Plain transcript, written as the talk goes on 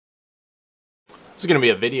This is going to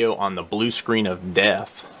be a video on the blue screen of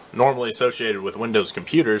death, normally associated with Windows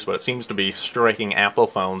computers, but it seems to be striking Apple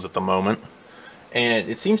phones at the moment. And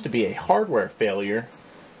it seems to be a hardware failure,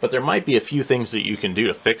 but there might be a few things that you can do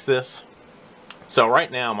to fix this. So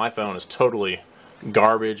right now my phone is totally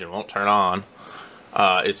garbage and won't turn on.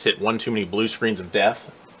 It's hit one too many blue screens of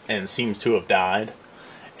death and seems to have died.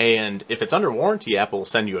 And if it's under warranty, Apple will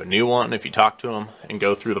send you a new one if you talk to them and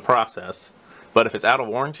go through the process. But if it's out of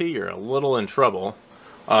warranty, you're a little in trouble.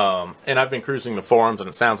 And I've been cruising the forums, and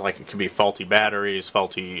it sounds like it could be faulty batteries,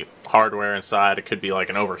 faulty hardware inside. It could be like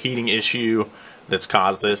an overheating issue that's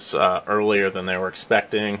caused this earlier than they were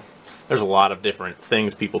expecting. There's a lot of different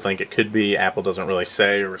things people think it could be. Apple doesn't really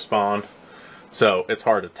say or respond, so it's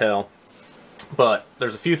hard to tell. But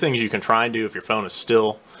there's a few things you can try and do if your phone is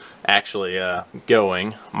still actually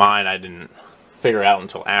going. Mine I didn't figure out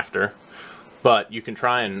until after. But you can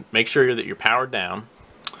try and make sure that you're powered down.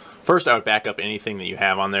 First, I would back up anything that you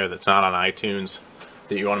have on there that's not on iTunes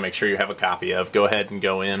that you want to make sure you have a copy of. Go ahead and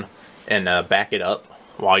go in and back it up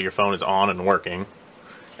while your phone is on and working.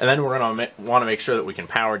 And then we're going to want to make sure that we can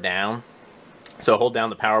power down. So hold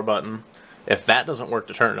down the power button. If that doesn't work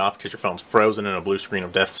to turn it off because your phone's frozen in a blue screen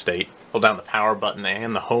of death state, hold down the power button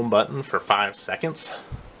and the home button for 5 seconds.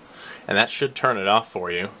 And that should turn it off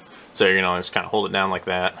for you. So you're going to just kind of hold it down like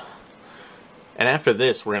that. And after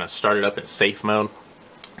this, we're going to start it up in safe mode.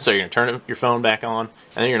 So you're going to turn your phone back on,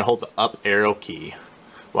 and then you're going to hold the up arrow key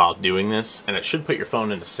while doing this, and it should put your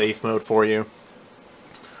phone into safe mode for you,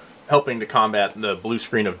 helping to combat the blue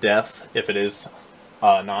screen of death if it is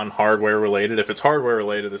non-hardware related. If it's hardware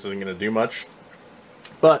related, this isn't going to do much.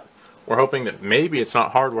 But we're hoping that maybe it's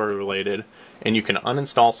not hardware related, and you can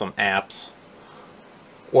uninstall some apps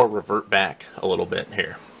or revert back a little bit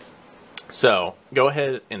here. So go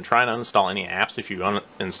ahead and try and uninstall any apps if you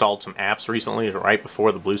installed some apps recently right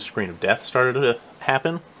before the blue screen of death started to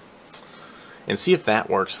happen, and see if that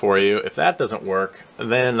works for you. If that doesn't work,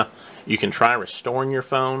 then you can try restoring your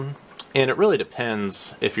phone, and it really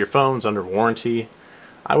depends. If your phone's under warranty,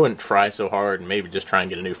 I wouldn't try so hard and maybe just try and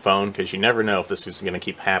get a new phone, because you never know if this is going to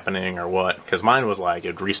keep happening or what. Because mine was like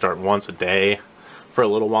it'd restart once a day for a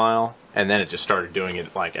little while, and then it just started doing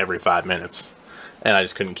it like every 5 minutes. And I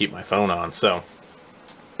just couldn't keep my phone on. So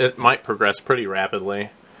it might progress pretty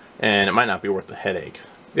rapidly, and it might not be worth the headache.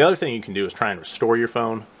 The other thing you can do is try and restore your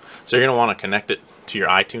phone. So you're going to want to connect it to your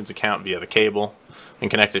iTunes account via the cable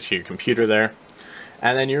and connect it to your computer there.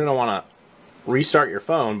 And then you're going to want to restart your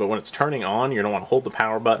phone, but when it's turning on, you're going to want to hold the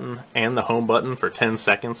power button and the home button for 10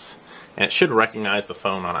 seconds. And it should recognize the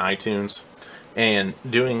phone on iTunes. And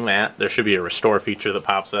doing that, there should be a restore feature that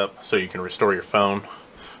pops up so you can restore your phone.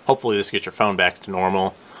 Hopefully this gets your phone back to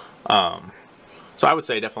normal. So I would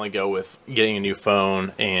say definitely go with getting a new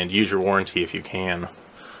phone and use your warranty if you can.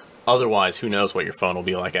 Otherwise, who knows what your phone will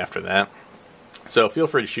be like after that. So feel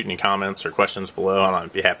free to shoot any comments or questions below, and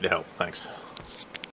I'd be happy to help. Thanks.